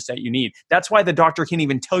that service that you need. That's why the doctor can't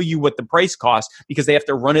even tell you what the price costs, because they have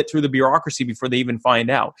to run it through the bureaucracy before they even find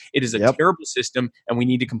out. It is a terrible system, and we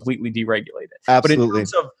need to completely deregulate it. Absolutely. But in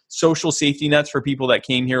terms of social safety nets for people that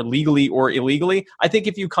came here legally or illegally, I think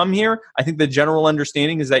if you come here, I think the general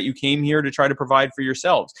understanding is that you came here to try to provide for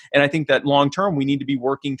yourselves. And I think that long term, we need to be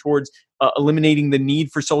working towards eliminating the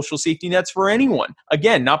need for social safety nets for anyone.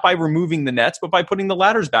 Again, not by removing the nets, but by putting the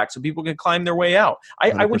ladders back so people can climb their way out.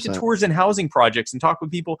 I went to tours and housing projects and talked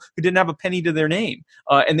with people who didn't have a penny to their name.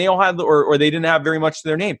 And they all had, or they didn't have very much to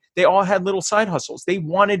their name. They all had little side hustles. They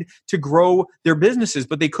wanted to grow their businesses,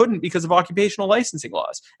 but they couldn't because of occupational licensing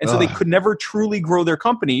laws. And so they could never truly grow their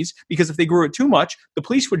companies, because if they grew it too much, the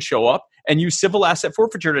police would show up and use civil asset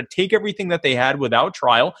forfeiture to take everything that they had without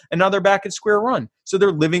trial. And now they're back at square one. So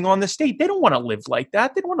they're living on the state. They don't want to live like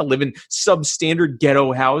that. They don't want to live in substandard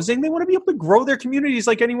ghetto housing. They want to be able to grow their communities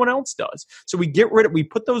like anyone else does. So we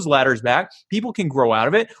put those ladders back. People can grow out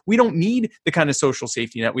of it. We don't need the kind of social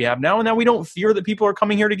safety net we have now. And now we don't fear that people are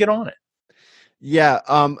coming here to get on it. Yeah,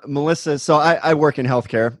 Melissa, so I work in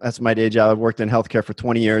healthcare. That's my day job. I've worked in healthcare for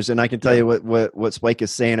 20 years, and I can tell you what Spike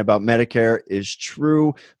is saying about Medicare is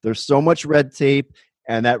true. There's so much red tape,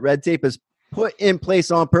 and that red tape is put in place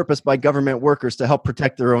on purpose by government workers to help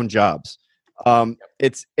protect their own jobs.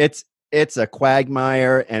 It's a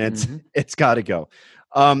quagmire, and it's got to go.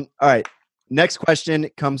 All right. Next question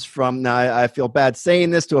comes from, now I feel bad saying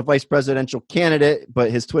this to a vice presidential candidate, but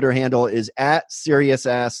his Twitter handle is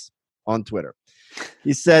 @SeriousAss on Twitter.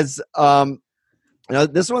 He says,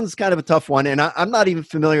 this one's kind of a tough one, and I'm not even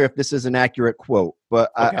familiar if this is an accurate quote,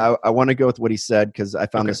 but okay. I want to go with what he said because I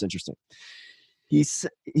found this interesting. He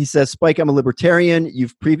says, Spike, I'm a libertarian.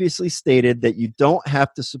 You've previously stated that you don't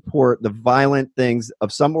have to support the violent things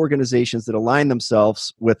of some organizations that align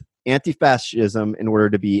themselves with anti-fascism in order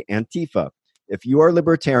to be Antifa. If you are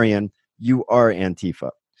libertarian, you are Antifa.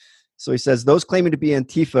 So he says, those claiming to be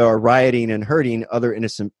Antifa are rioting and hurting other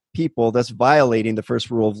innocent people, thus violating the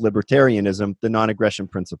first rule of libertarianism, the non-aggression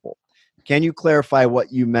principle. Can you clarify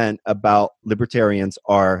what you meant about libertarians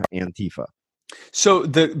are Antifa? So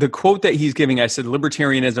the quote that he's giving, I said,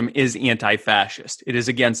 libertarianism is anti-fascist. It is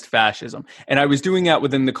against fascism. And I was doing that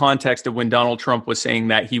within the context of when Donald Trump was saying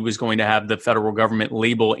that he was going to have the federal government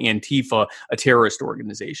label Antifa a terrorist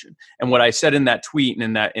organization. And what I said in that tweet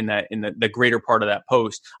and in the greater part of that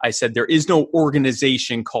post, I said there is no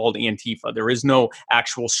organization called Antifa. There is no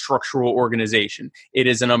actual structural organization. It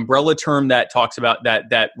is an umbrella term that talks about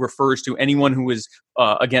that refers to anyone who is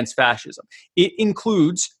against fascism. It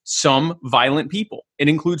includes some violent people. It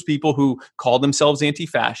includes people who call themselves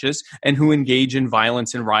anti-fascists and who engage in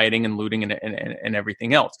violence and rioting and looting and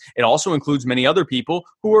everything else. It also includes many other people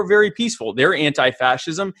who are very peaceful. Their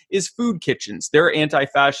anti-fascism is food kitchens. Their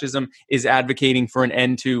anti-fascism is advocating for an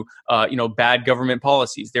end to bad government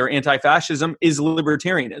policies. Their anti-fascism is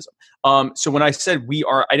libertarianism. So when I said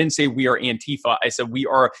I didn't say we are Antifa. I said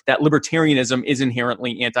that libertarianism is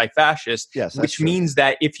inherently anti-fascist, which means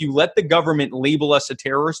that if you let the government label us a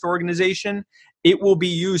terrorist organization, it will be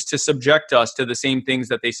used to subject us to the same things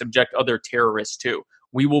that they subject other terrorists to.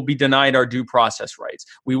 We will be denied our due process rights.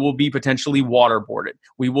 We will be potentially waterboarded.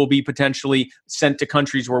 We will be potentially sent to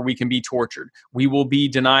countries where we can be tortured. We will be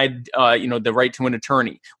denied, the right to an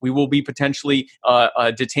attorney. We will be potentially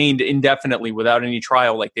detained indefinitely without any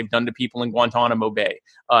trial, like they've done to people in Guantanamo Bay.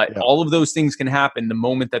 All of those things can happen the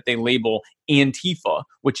moment that they label Antifa,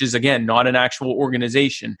 which is, again, not an actual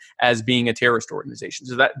organization, as being a terrorist organization.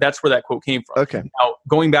 So that's where that quote came from. Okay. Now,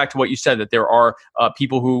 going back to what you said, that there are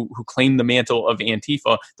people who claim the mantle of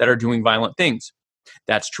Antifa that are doing violent things.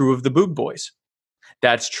 That's true of the Boog Boys.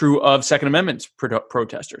 That's true of Second Amendment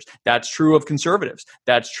protesters. That's true of conservatives.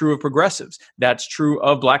 That's true of progressives. That's true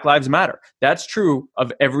of Black Lives Matter. That's true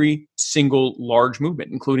of every single large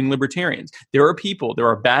movement, including libertarians. There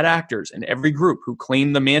are bad actors in every group who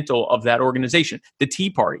claim the mantle of that organization. The Tea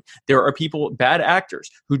Party. There are bad actors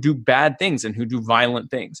who do bad things and who do violent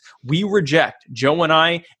things. We reject, Joe and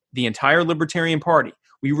I, the entire Libertarian Party,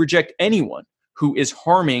 we reject anyone who is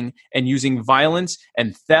harming and using violence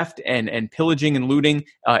and theft and pillaging and looting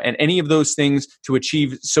and any of those things to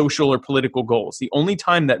achieve social or political goals. The only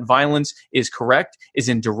time that violence is correct is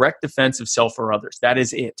in direct defense of self or others. That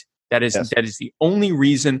is it. That is the only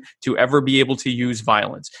reason to ever be able to use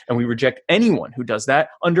violence. And we reject anyone who does that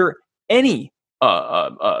under any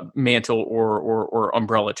mantle or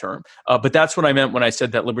umbrella term. But that's what I meant when I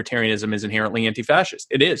said that libertarianism is inherently anti-fascist.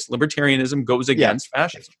 It is. Libertarianism goes against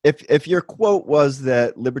fascism. If your quote was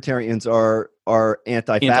that libertarians are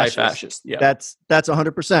anti-fascist, that's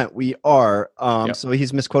 100%. We are. So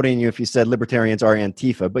he's misquoting you if you said libertarians are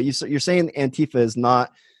Antifa. But you're saying Antifa is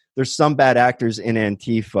not. There's some bad actors in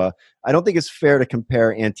Antifa. I don't think it's fair to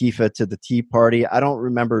compare Antifa to the Tea Party. I don't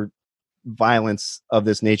remember violence of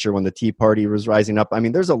this nature when the Tea Party was rising up. I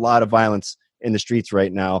mean, there's a lot of violence in the streets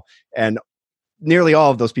right now, and nearly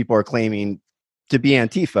all of those people are claiming to be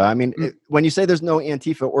Antifa. I mean, when you say there's no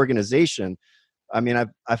Antifa organization, I mean,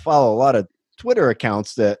 I follow a lot of Twitter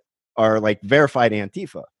accounts that are like verified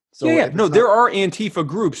Antifa. So there are Antifa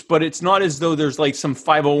groups, but it's not as though there's like some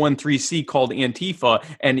 501(c) called Antifa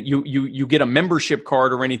and you get a membership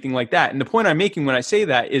card or anything like that. And the point I'm making when I say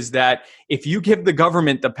that is that if you give the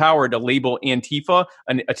government the power to label Antifa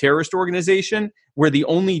a terrorist organization, where the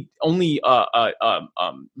only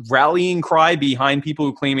rallying cry behind people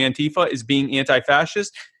who claim Antifa is being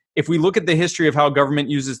anti-fascist, if we look at the history of how government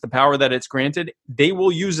uses the power that it's granted, they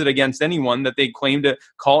will use it against anyone that they claim to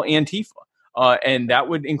call Antifa. And that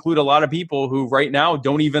would include a lot of people who right now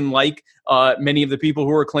don't even like many of the people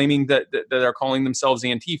who are claiming that are calling themselves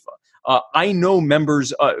Antifa. I know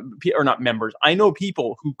I know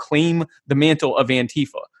people who claim the mantle of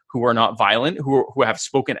Antifa, who are not violent, who have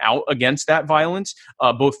spoken out against that violence,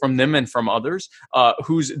 both from them and from others,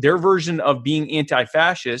 whose their version of being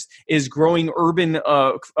anti-fascist is growing urban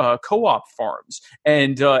co-op farms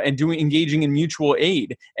and engaging in mutual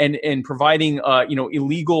aid and providing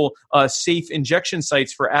illegal safe injection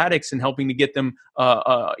sites for addicts and helping to get them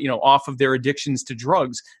off of their addictions to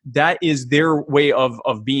drugs. That is their way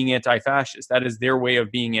of being anti-fascist. That is their way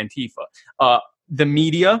of being Antifa. The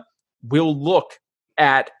media will look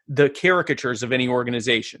at the caricatures of any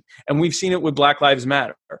organization. And we've seen it with Black Lives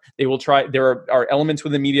Matter. They will try, there are elements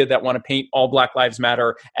within the media that want to paint all Black Lives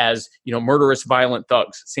Matter as, murderous, violent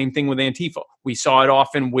thugs. Same thing with Antifa. We saw it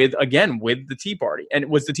often with the Tea Party. And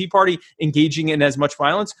was the Tea Party engaging in as much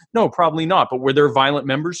violence? No, probably not. But were there violent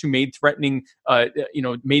members who made threats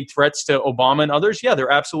to Obama and others? Yeah, there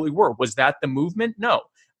absolutely were. Was that the movement? No.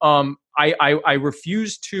 I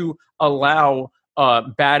refuse to allow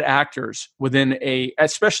bad actors within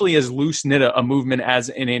especially as loose-knit a movement as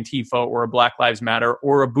an Antifa or a Black Lives Matter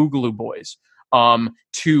or a Boogaloo Boys,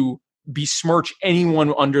 to besmirch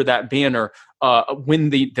anyone under that banner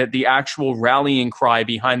when the actual rallying cry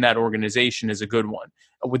behind that organization is a good one.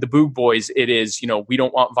 With the Boog Boys, it is, we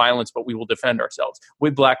don't want violence, but we will defend ourselves.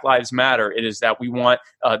 With Black Lives Matter, it is that we want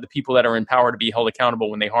the people that are in power to be held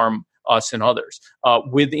accountable when they harm us and others.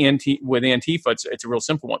 With Antifa, it's a real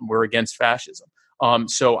simple one. We're against fascism.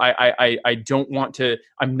 So I don't want to,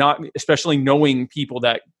 I'm not, especially knowing people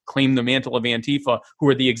that claim the mantle of Antifa, who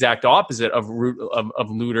are the exact opposite of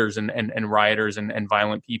looters and rioters and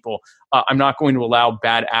violent people. I'm not going to allow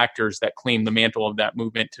bad actors that claim the mantle of that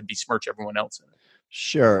movement to besmirch everyone else in it.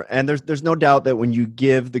 Sure. And there's no doubt that when you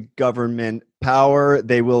give the government power,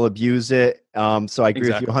 they will abuse it. So I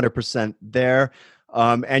agree with you 100% there.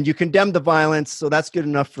 And you condemn the violence, so that's good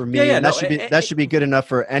enough for me. That should be good enough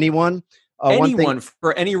for anyone. Anyone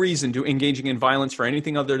for any reason to engaging in violence for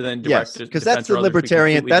anything other than direct defense, because that's the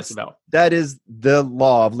libertarian. That is the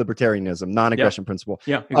law of libertarianism, non-aggression principle.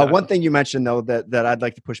 Yeah. Exactly. One thing you mentioned though that I'd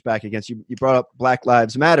like to push back against, you brought up Black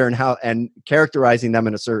Lives Matter and characterizing them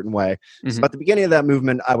in a certain way. Mm-hmm. So at the beginning of that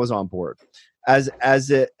movement, I was on board. As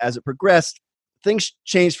it progressed, things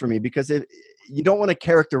changed for me because you don't want to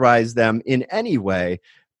characterize them in any way,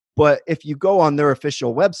 but if you go on their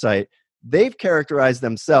official website, they've characterized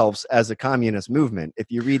themselves as a communist movement.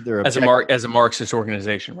 If you read their as a Marxist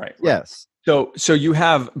organization, right? Yes. So you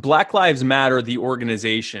have Black Lives Matter, the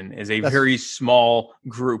organization, is a very small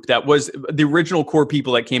group that was the original core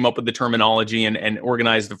people that came up with the terminology and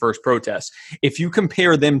organized the first protests. If you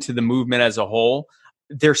compare them to the movement as a whole,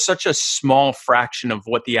 they're such a small fraction of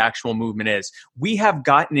what the actual movement is. We have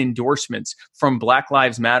gotten endorsements from Black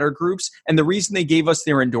Lives Matter groups, and the reason they gave us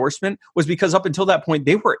their endorsement was because up until that point,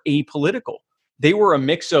 they were apolitical. They were a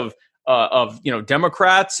mix of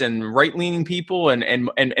Democrats and right-leaning people and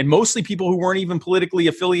mostly people who weren't even politically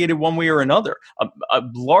affiliated one way or another. A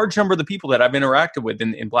large number of the people that I've interacted with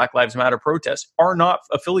in Black Lives Matter protests are not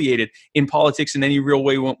affiliated in politics in any real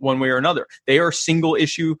way, one way or another. They are single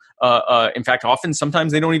issue. In fact,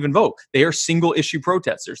 sometimes they don't even vote. They are single issue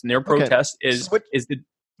protesters, and their protest is the.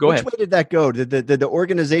 Go ahead. Which way did that go? Did the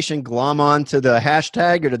organization glom on to the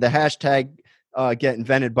hashtag, or did the hashtag get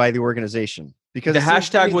invented by the organization? Because the it seems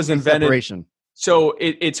to hashtag me was to be invented. separation. So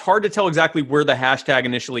it's hard to tell exactly where the hashtag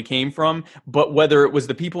initially came from, but whether it was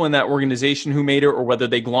the people in that organization who made it or whether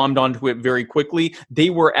they glommed onto it very quickly, they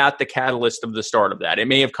were at the catalyst of the start of that. It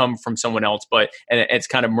may have come from someone else, and it's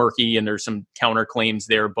kind of murky and there's some counterclaims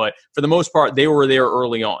there. But for the most part, they were there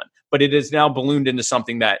early on. But it has now ballooned into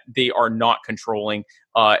something that they are not controlling,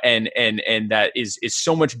 and that is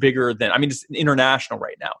so much bigger than, I mean, it's international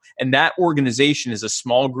right now. And that organization is a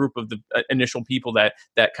small group of the initial people that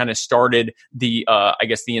kind of started the I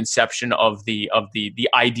guess the inception of the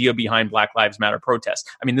idea behind Black Lives Matter protests.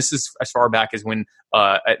 I mean, this is as far back as when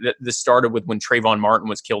this started with when Trayvon Martin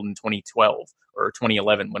was killed in 2012 or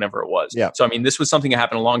 2011, whenever it was. Yeah. So, I mean, this was something that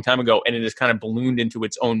happened a long time ago, and it has kind of ballooned into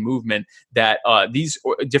its own movement that these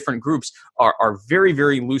different groups are very,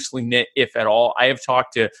 very loosely knit, if at all. I have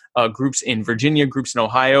talked to groups in Virginia, groups in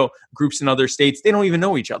Ohio, groups in other states. They don't even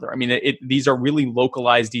know each other. I mean, these are really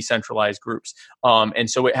localized, decentralized groups. And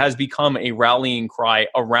so it has become a rallying cry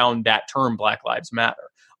around that term, Black Lives Matter.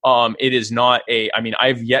 It is not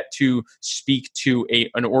I've yet to speak to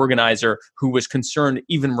an organizer who was concerned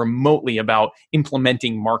even remotely about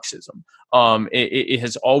implementing Marxism. It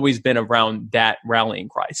has always been around that rallying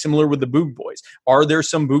cry. Similar with the Boog Boys. Are there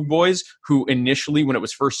some Boog Boys who initially, when it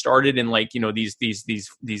was first started in these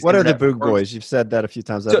What are the Boog Boys? You've said that a few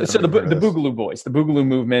times. So the Boogaloo Boys, the Boogaloo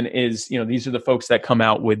movement is, these are the folks that come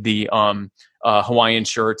out with the Hawaiian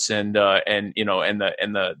shirts and the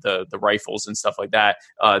rifles and stuff like that.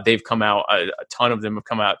 They've come out. A ton of them have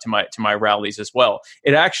come out to my rallies as well.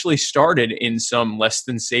 It actually started in some less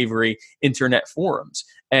than savory internet forums.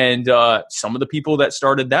 And some of the people that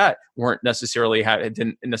started that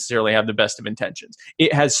didn't necessarily have the best of intentions.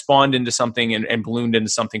 It has spawned into something and ballooned into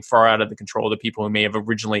something far out of the control of the people who may have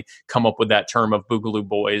originally come up with that term of Boogaloo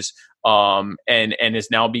Boys, and has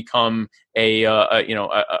now become an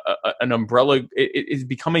umbrella. It's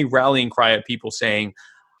become a rallying cry of people saying,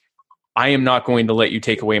 I am not going to let you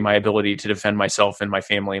take away my ability to defend myself and my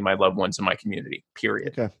family and my loved ones and my community,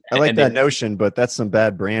 period. Okay. I like that notion, but that's some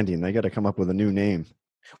bad branding. They got to come up with a new name.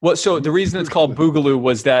 Well, so the reason it's called Boogaloo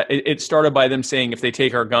was that it started by them saying, if they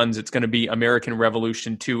take our guns, it's going to be American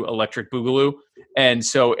Revolution 2 Electric Boogaloo. And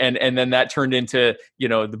so, and then that turned into, the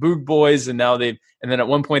Boog Boys. And now and then at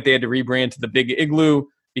one point they had to rebrand to the Big Igloo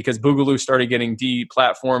because Boogaloo started getting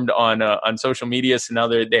deplatformed on social media. So now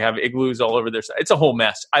they have igloos all over their site. It's a whole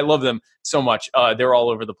mess. I love them so much. They're all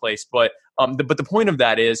over the place. But the point of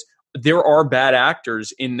that is there are bad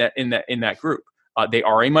actors in that group. They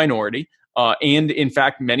are a minority. And in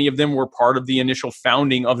fact, many of them were part of the initial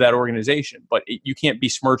founding of that organization. But you can't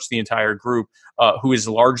besmirch the entire group who is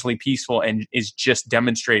largely peaceful and is just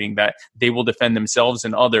demonstrating that they will defend themselves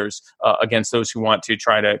and others against those who want to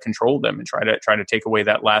try to control them and try to take away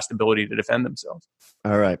that last ability to defend themselves.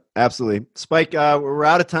 All right. Absolutely. Spike, we're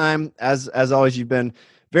out of time. As always, you've been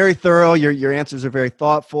very thorough. Your answers are very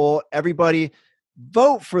thoughtful. Everybody,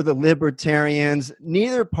 vote for the Libertarians.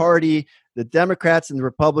 Neither party, the Democrats and the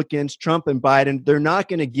Republicans, Trump and Biden, they're not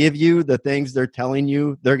going to give you the things they're telling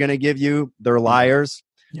you they're going to give you. They're liars.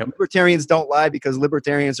 Yep. Libertarians don't lie because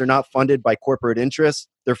libertarians are not funded by corporate interests.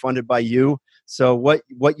 They're funded by you. So what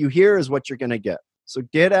you hear is what you're going to get. So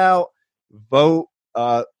get out, vote.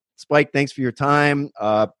 Spike, thanks for your time.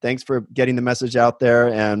 Thanks for getting the message out there,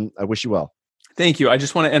 and I wish you well. Thank you. I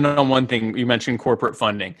just want to end on one thing. You mentioned corporate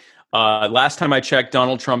funding. Last time I checked,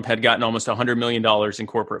 Donald Trump had gotten almost $100 million in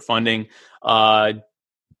corporate funding.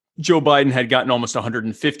 Joe Biden had gotten almost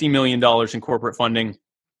 $150 million in corporate funding.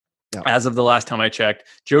 Yeah. As of the last time I checked,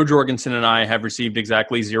 Joe Jorgensen and I have received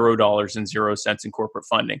exactly $0.00 in corporate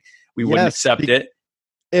funding. We wouldn't accept it.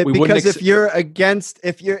 Because if you're against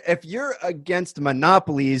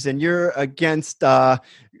monopolies and you're against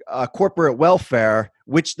corporate welfare,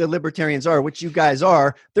 which the libertarians are, which you guys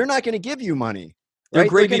are, they're not going to give you money. Their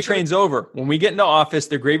gravy train's over. When we get into office,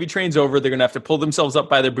 their gravy train's over. They're going to have to pull themselves up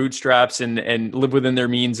by their bootstraps and live within their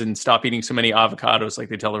means and stop eating so many avocados like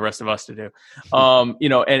they tell the rest of us to do.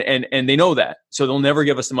 And they know that. So they'll never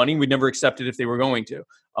give us the money. We'd never accept it if they were going to.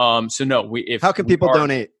 So no, how can people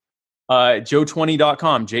donate?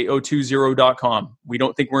 Joe20.com, JO20.com. We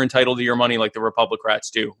don't think we're entitled to your money like the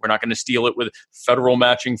Republicrats do. We're not going to steal it with federal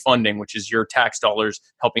matching funding, which is your tax dollars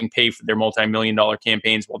helping pay for their multi-million-dollar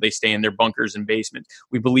campaigns while they stay in their bunkers and basements.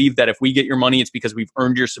 We believe that if we get your money, it's because we've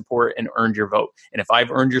earned your support and earned your vote. And if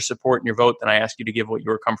I've earned your support and your vote, then I ask you to give what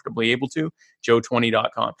you're comfortably able to,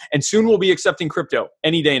 Joe20.com. And soon we'll be accepting crypto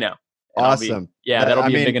any day now. And awesome. That'll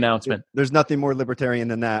be a big announcement. There's nothing more libertarian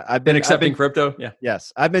than that. I've been accepting crypto. Yeah.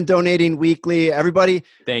 Yes. I've been donating weekly. Everybody,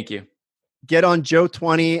 thank you. Get on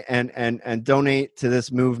Joe20 and donate to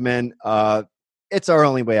this movement. It's our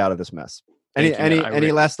only way out of this mess. Thank you, man.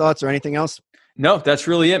 Any last thoughts or anything else? No, that's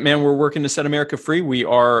really it, man. We're working to set America free. We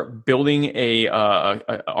are building a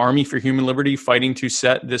army for human liberty, fighting to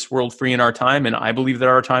set this world free in our time. And I believe that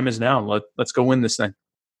our time is now. Let's go win this thing.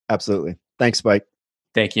 Absolutely. Thanks, Spike.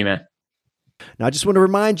 Thank you, man. Now, I just want to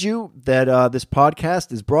remind you that this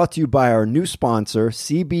podcast is brought to you by our new sponsor,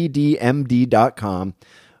 CBDMD.com.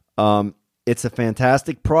 It's a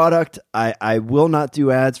fantastic product. I will not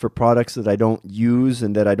do ads for products that I don't use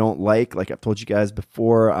and that I don't like. Like I've told you guys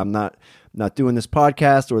before, I'm not doing this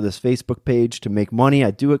podcast or this Facebook page to make money.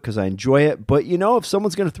 I do it because I enjoy it. But, if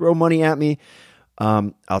someone's going to throw money at me,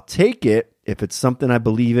 I'll take it if it's something I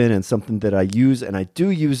believe in and something that I use. And I do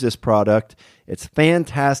use this product. It's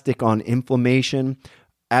fantastic on inflammation.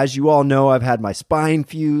 As you all know, I've had my spine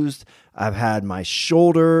fused. I've had my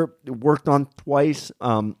shoulder worked on twice.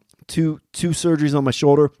 Two surgeries on my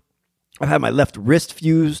shoulder. I've had my left wrist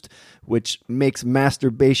fused, which makes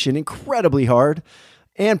masturbation incredibly hard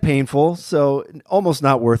and painful. So almost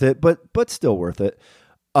not worth it, but still worth it.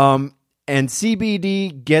 And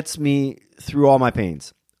CBD gets me through all my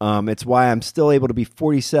pains. It's why I'm still able to be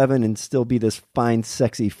 47 and still be this fine,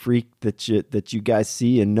 sexy freak that you guys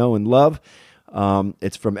see and know and love.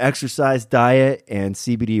 It's from exercise, diet, and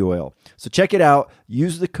CBD oil. So check it out.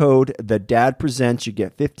 Use the code TheDadPresents. You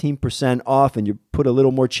get 15% off, and you put a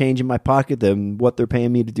little more change in my pocket than what they're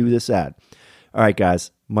paying me to do this ad. All right,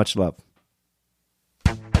 guys. Much love.